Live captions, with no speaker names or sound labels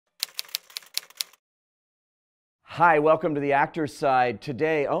Hi, welcome to the Actors Side.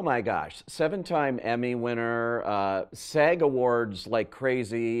 Today, oh my gosh, 7-time Emmy winner, SAG Awards like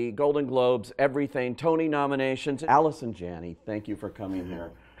crazy, Golden Globes, everything, Tony nominations. Allison Janney, thank you for coming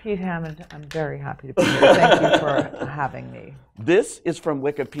here. Pete Hammond, I'm very happy to be here. Thank you for having me. This is from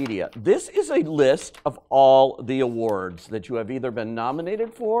Wikipedia. This is a list of all the awards that you have either been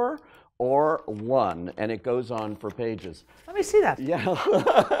nominated for or won, and it goes on for pages. Let me see that.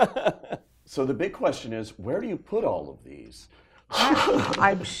 Yeah. So the big question is, where do you put all of these?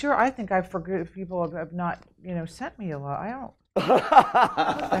 I'm sure, I think I've forgotten if people have not, sent me a lot. I don't,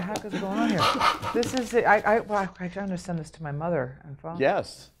 what the heck is going on here? This is, I'm going to send this to my mother and phone.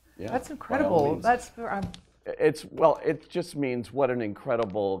 Yes. Yeah, that's incredible. It just means what an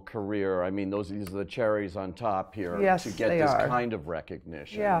incredible career. I mean, these are the cherries on top here yes, to get this kind of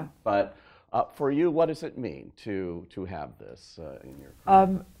recognition. Yeah. But for you, what does it mean to have this in your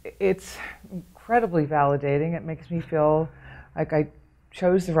career? It's incredibly validating. It makes me feel like I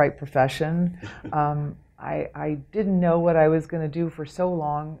chose the right profession. I didn't know what I was going to do for so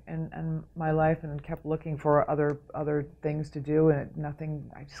long in my life, and kept looking for other things to do, and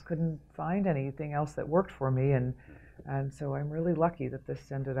I just couldn't find anything else that worked for me, and so I'm really lucky that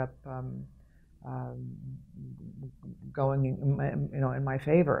this ended up going in my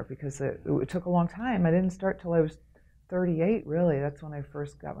favor, because it took a long time. I didn't start till I was 38, really. That's when I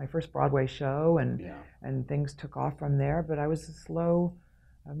first got my first Broadway show, and things took off from there. But I was slow.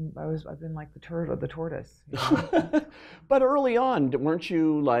 I've been like the tortoise. But early on, weren't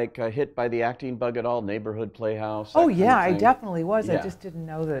you like hit by the acting bug at all? Neighborhood Playhouse? Oh yeah, I definitely was. Yeah. I just didn't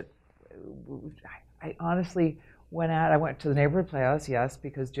know that. I honestly I went to the Neighborhood Playhouse, yes,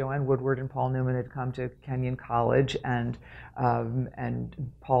 because Joanne Woodward and Paul Newman had come to Kenyon College, and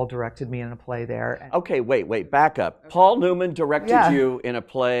Paul directed me in a play there. Okay, wait, back up. Paul Newman directed you in a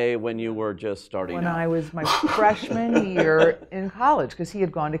play when you were just starting out. When I was my freshman year in college, because he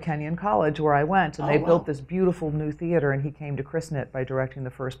had gone to Kenyon College where I went, and they built this beautiful new theater, and he came to christen it by directing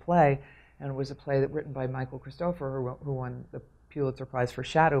the first play, and it was a play written by Michael Christopher, who won the Pulitzer Prize for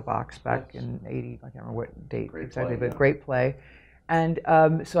Shadowbox back in '80. I can't remember what date exactly, but great play. And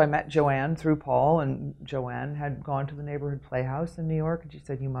so I met Joanne through Paul, and Joanne had gone to the Neighborhood Playhouse in New York, and she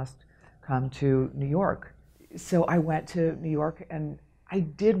said, "You must come to New York." So I went to New York, and I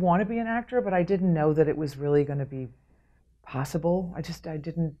did want to be an actor, but I didn't know that it was really going to be possible. I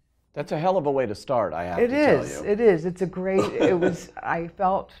didn't. That's a hell of a way to start, I have to tell you. It is. It's a great, I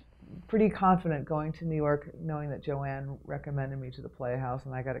felt pretty confident going to New York, knowing that Joanne recommended me to the Playhouse,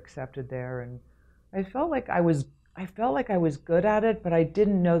 and I got accepted there, and I felt like I was good at it, but I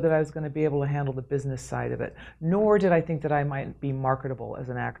didn't know that I was going to be able to handle the business side of it. Nor did I think that I might be marketable as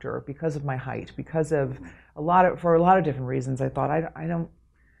an actor because of my height, because of for a lot of different reasons. I thought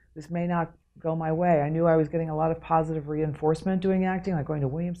this may not go my way. I knew I was getting a lot of positive reinforcement doing acting, like going to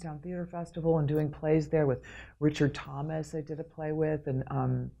Williamstown Theater Festival and doing plays there with Richard Thomas. I did a play with, and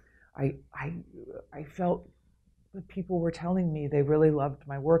I felt that people were telling me they really loved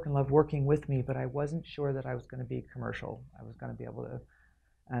my work and loved working with me, but I wasn't sure that I was going to be commercial. I was going to be able to,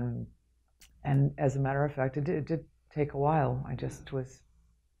 and as a matter of fact, it did take a while. I just was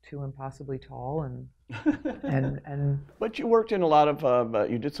too impossibly tall, and But you worked in a lot of,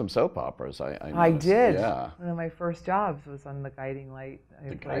 you did some soap operas, I did. Yeah. One of my first jobs was on The Guiding Light.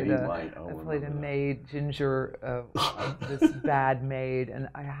 I played a maid, Ginger, this bad maid, and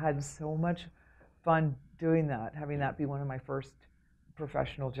I had so much fun doing that, having that be one of my first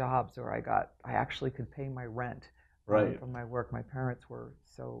professional jobs where I actually could pay my rent from my work. My parents were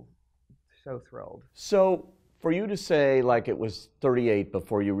so thrilled. So for you to say like it was 38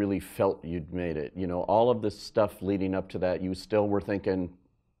 before you really felt you'd made it, all of this stuff leading up to that, you still were thinking,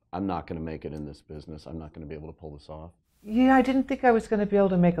 I'm not going to make it in this business. I'm not going to be able to pull this off. Yeah, I didn't think I was going to be able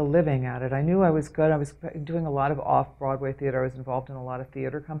to make a living at it. I knew I was good. I was doing a lot of off-Broadway theater. I was involved in a lot of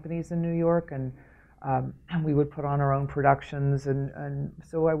theater companies in New York, and we would put on our own productions, and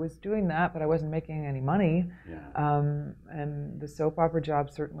so I was doing that, but I wasn't making any money. Yeah. And the soap opera job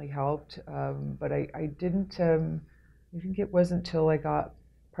certainly helped, but I didn't. I think it wasn't till I got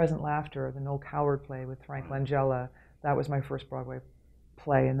Present Laughter, the Noel Coward play with Frank Langella. That was my first Broadway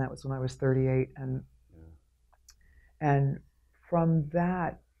play, and that was when I was 38. And from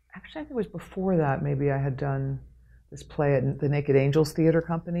that, actually, I think it was before that. Maybe I had done this play at the Naked Angels Theater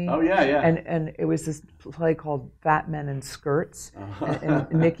Company. Oh yeah. And it was this play called Fat Men in Skirts, and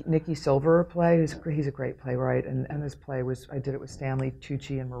Nicky Silver play. He's a great playwright, and this play I did it with Stanley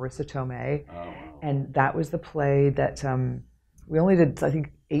Tucci and Marissa Tomei, and that was the play that we only did, I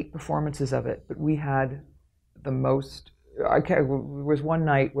think, 8 performances of it, but we had the most there was one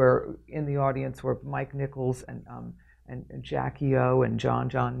night where in the audience were Mike Nichols and Jackie O and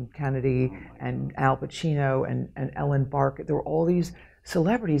John Kennedy and Al Pacino and Ellen Barker. There were all these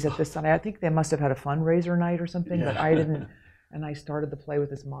celebrities at this time. I think they must have had a fundraiser night or something, but I didn't. And I started the play with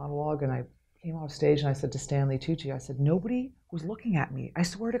this monologue, and I came off stage and I said to Stanley Tucci, I said, nobody was looking at me. I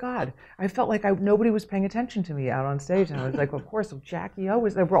swear to God. I felt like nobody was paying attention to me out on stage. And I was like, of course, Jackie O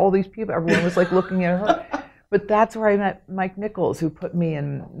was there. Were all these people. Everyone was like looking at her. But that's where I met Mike Nichols, who put me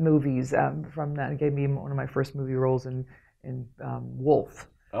in movies from that and gave me one of my first movie roles in Wolf.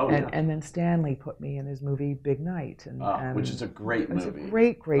 Oh, and then Stanley put me in his movie Big Night. Which is a great movie. It was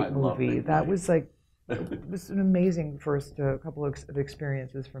a great movie. That was like, it was an amazing first couple of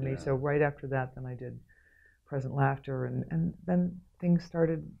experiences for me. So right after that, then I did Present Laughter, and then things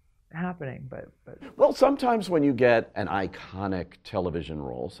started happening. But well, sometimes when you get an iconic television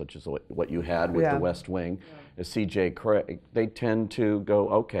role, such as what you had with The West Wing, as C.J. Craig, they tend to go,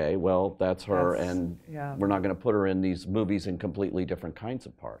 okay, well, that's her, and we're not going to put her in these movies in completely different kinds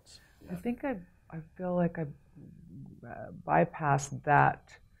of parts. I think I feel like I bypassed that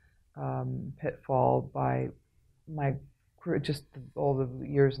pitfall by my career, just all the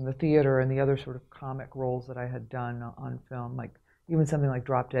years in the theater and the other sort of comic roles that I had done on film, like even something like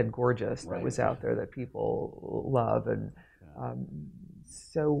Drop Dead Gorgeous that was out there that people love. And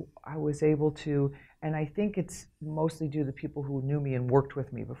so I was able to, and I think it's mostly due to the people who knew me and worked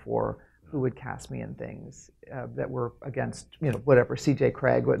with me before who would cast me in things that were against, whatever, C.J.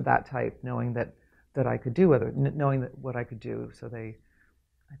 Craig, that type, knowing that I could do knowing what I could do. So I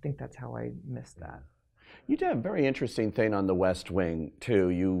think that's how I missed that. You did a very interesting thing on The West Wing, too.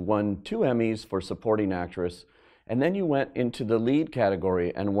 You won 2 Emmys for supporting actress, and then you went into the lead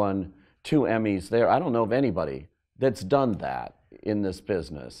category and won 2 Emmys there. I don't know of anybody that's done that in this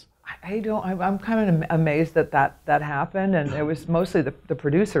business. I'm kind of amazed that happened, and it was mostly the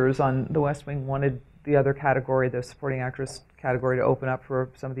producers on The West Wing wanted the other category, the supporting actress category, to open up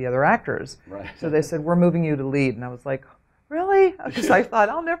for some of the other actors. Right. So they said, we're moving you to lead, and I was like, really? Because I thought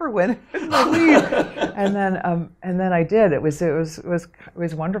I'll never win my lead, and then I did. It was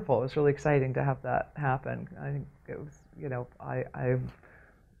wonderful. It was really exciting to have that happen. I think it was,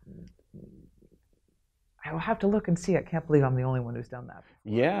 I'll have to look and see. I can't believe I'm the only one who's done that.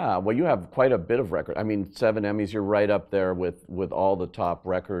 Yeah, well, you have quite a bit of record. I mean, 7 Emmys. You're right up there with all the top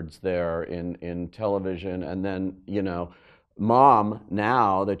records there in television, and then Mom,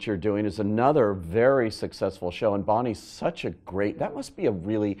 now that you're doing, is another very successful show, and Bonnie's such a great, that must be a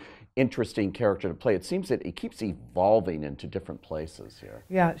really interesting character to play. It seems that it keeps evolving into different places here.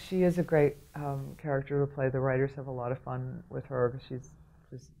 Yeah, she is a great character to play. The writers have a lot of fun with her because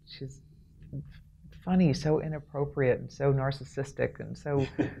she's funny, so inappropriate, and so narcissistic, and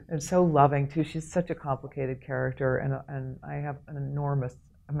so loving too. She's such a complicated character, and I have an enormous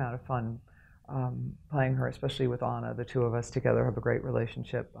amount of fun playing her, especially with Anna. The two of us together have a great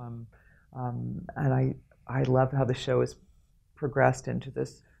relationship, and I love how the show has progressed into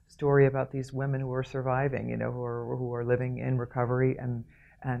this story about these women who are surviving, who are living in recovery, and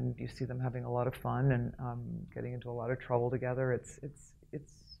you see them having a lot of fun and getting into a lot of trouble together. It's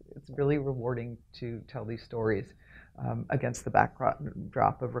really rewarding to tell these stories against the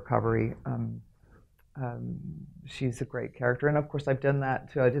backdrop of recovery. She's a great character, and of course I've done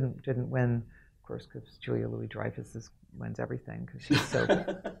that too. I didn't win, of course, because Julia Louis-Dreyfus wins everything because she's so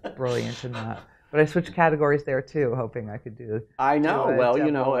brilliant in that. But I switched categories there too, hoping I could do. I know. Well,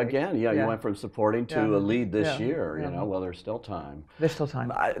 again, you went from supporting to a lead this year. Well, there's still time. There's still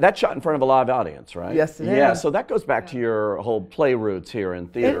time. That's shot in front of a live audience, right? Yes, it is. Yeah, so that goes back to your whole play roots here in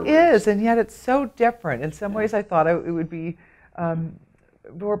theater. It is, and yet it's so different. In some ways, I thought it would be.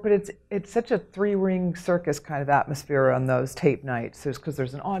 But it's such a 3-ring circus kind of atmosphere on those tape nights. Because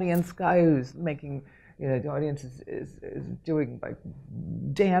there's an audience guy who's making, the audience is doing like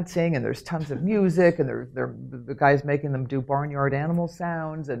dancing, and there's tons of music, and the guy's making them do barnyard animal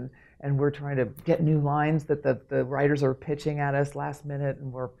sounds, and we're trying to get new lines that the writers are pitching at us last minute,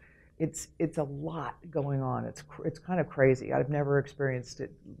 and it's a lot going on. It's kind of crazy. I've never experienced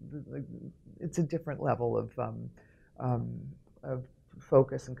it. It's a different level of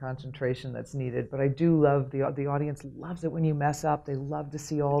focus and concentration that's needed, but I do love the audience loves it when you mess up. They love to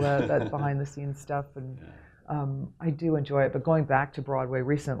see all that behind the scenes stuff, and I do enjoy it. But going back to Broadway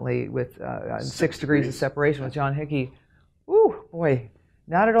recently with 6 Degrees of Separation with John Hickey, ooh boy,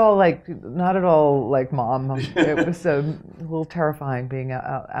 not at all like Mom. It was a little terrifying being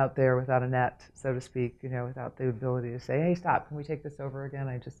out there without a net, so to speak, without the ability to say, hey, stop, can we take this over again?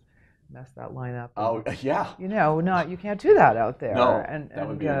 I just messed that line up. Oh, yeah. You can't do that out there. No, that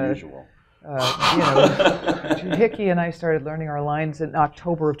would be unusual. Hickey and I started learning our lines in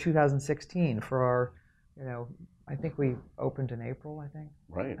October of 2016 for our, I think we opened in April, I think.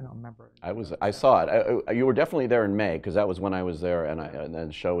 Right. I don't remember. I saw it. You were definitely there in May, because that was when I was there, and then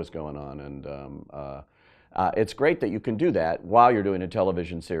the show was going on. And it's great that you can do that while you're doing a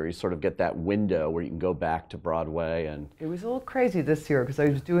television series, sort of get that window where you can go back to Broadway. And it was a little crazy this year, because I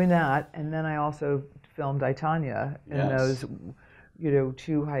was doing that, and then I also filmed I, Tonya in those,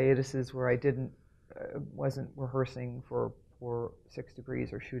 2 hiatuses where I wasn't rehearsing for 6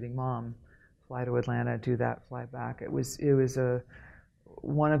 Degrees or shooting Mom. Fly to Atlanta, do that, fly back. It was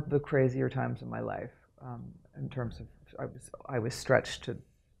one of the crazier times of my life, in terms of I was stretched to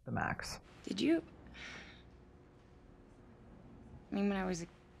the max. Did you? I mean, when I was a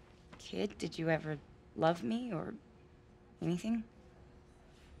kid, did you ever love me or anything?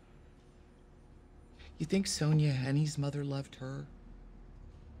 You think Sonia Henny's mother loved her?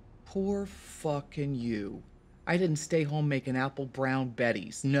 Poor fucking you. I didn't stay home making apple brown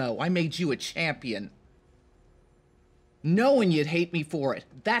Bettys. No, I made you a champion. Knowing you'd hate me for it.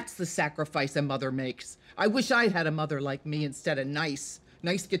 That's the sacrifice a mother makes. I wish I'd had a mother like me instead of nice.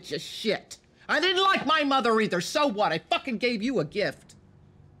 Nice gets you shit. I didn't like my mother either, so what? I fucking gave you a gift.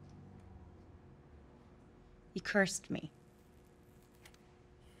 You cursed me.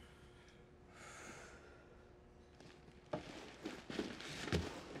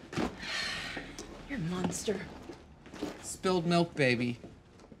 You're a monster. Spilled milk, baby.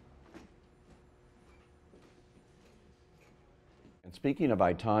 And speaking of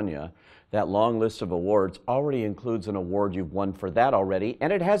I, Tonya, that long list of awards already includes an award you've won for that already,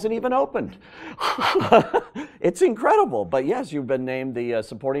 and it hasn't even opened. It's incredible. But yes, you've been named the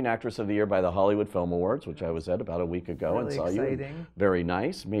Supporting Actress of the Year by the Hollywood Film Awards, which I was at about a week ago really and saw exciting. you. Very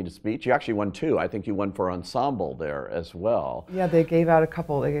nice. Made a speech. You actually won 2. I think you won for ensemble there as well. Yeah, they gave out a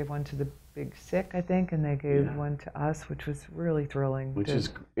couple. They gave one to the Big Sick, I think, and they gave one to us, which was really thrilling.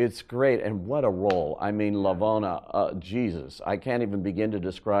 It's great, and what a role. I mean, Lavona, Jesus, I can't even begin to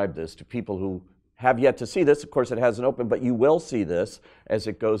describe this to people who have yet to see this. Of course, it hasn't opened, but you will see this as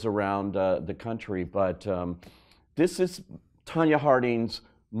it goes around the country. But this is Tonya Harding's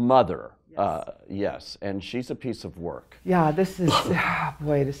mother. Yes, and she's a piece of work. Yeah, this is,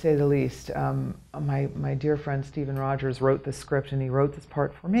 boy, to say the least. My dear friend Stephen Rogers wrote this script, and he wrote this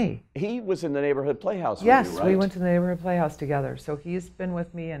part for me. He was in the Neighborhood Playhouse Yes, with you, right? we went to the Neighborhood Playhouse together. So he's been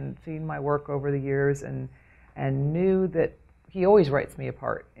with me and seen my work over the years, and knew that he always writes me a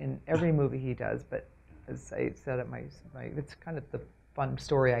part in every movie he does. But as I said at my it's kind of the fun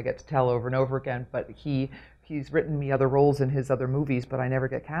story I get to tell over and over again. But he's written me other roles in his other movies, but I never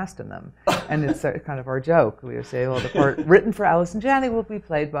get cast in them. And it's kind of our joke. We would say, well, the part written for Allison Janney will be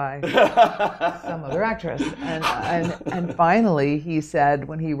played by some other actress. And finally, he said,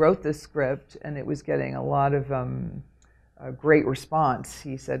 when he wrote this script, and it was getting a lot of a great response,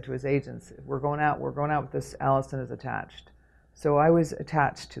 he said to his agents, we're going out with this, Allison is attached. So I was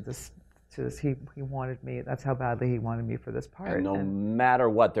attached to this. He wanted me. That's how badly he wanted me for this part. And no matter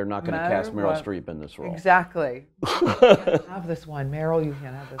what, they're not going to cast Meryl Streep in this role. Exactly. You can't have this one, Meryl. You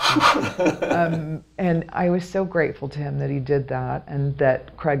can't have this one. And I was so grateful to him that he did that, and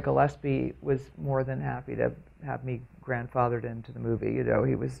that Craig Gillespie was more than happy to have me grandfathered into the movie.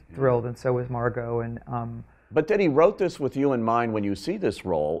 He was thrilled, and so was Margot. And but that he wrote this with you in mind when you see this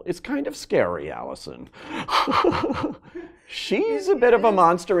role is kind of scary, Allison. She's a bit of a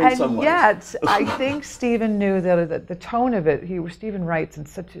monster in some ways. And yet, I think Stephen knew that the tone of it. Stephen writes in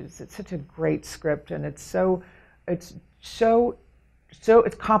such a great script, and it's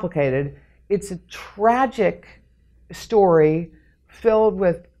complicated. It's a tragic story filled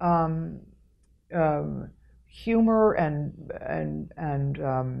with humor and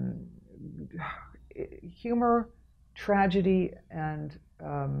humor, tragedy, and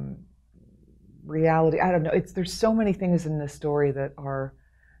reality. I don't know. There's so many things in this story that are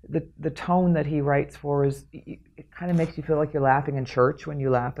the tone that he writes for is. It kind of makes you feel like you're laughing in church when you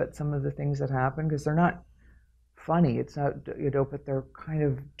laugh at some of the things that happen, because they're not funny. It's not, but they're kind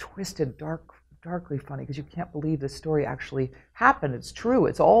of twisted, darkly funny, because you can't believe this story actually happened. It's true.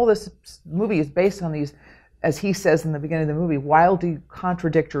 It's all this movie is based on these, as he says in the beginning of the movie, wildly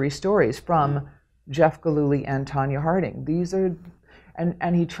contradictory stories from Jeff Gillooly and Tonya Harding. These are,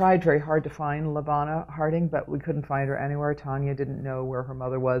 and he tried very hard to find Lavona Harding, but we couldn't find her anywhere. Tonya didn't know where her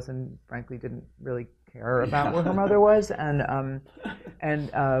mother was, and frankly didn't really care about where her mother was,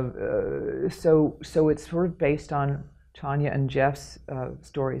 so it's sort of based on Tonya and Jeff's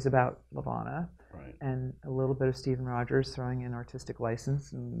stories about Lavona, Right. and a little bit of Stephen Rogers throwing in artistic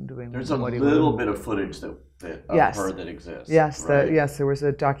license and doing There's a what he little would. bit of footage of Yes. her that exists. Yes, right? yes, there was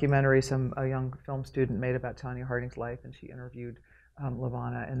a documentary a young film student made about Tonya Harding's life, and she interviewed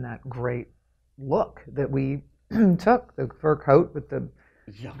Lavana in that great look that we took, the fur coat with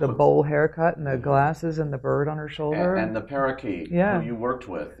the bowl haircut and the glasses and the bird on her shoulder. And the parakeet who you worked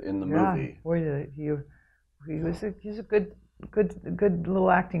with in the movie. Boy, he's a good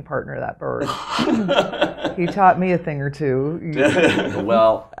little acting partner, that bird. He taught me a thing or two.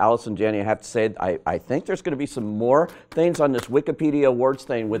 Well, Allison, Janney, I have to say, I think there's going to be some more things on this Wikipedia Awards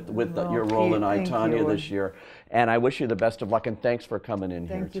thing with your role in I, Tonya this year. And I wish you the best of luck, and thanks for coming in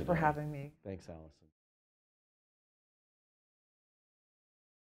here today. Thank you for having me. Thanks, Allison.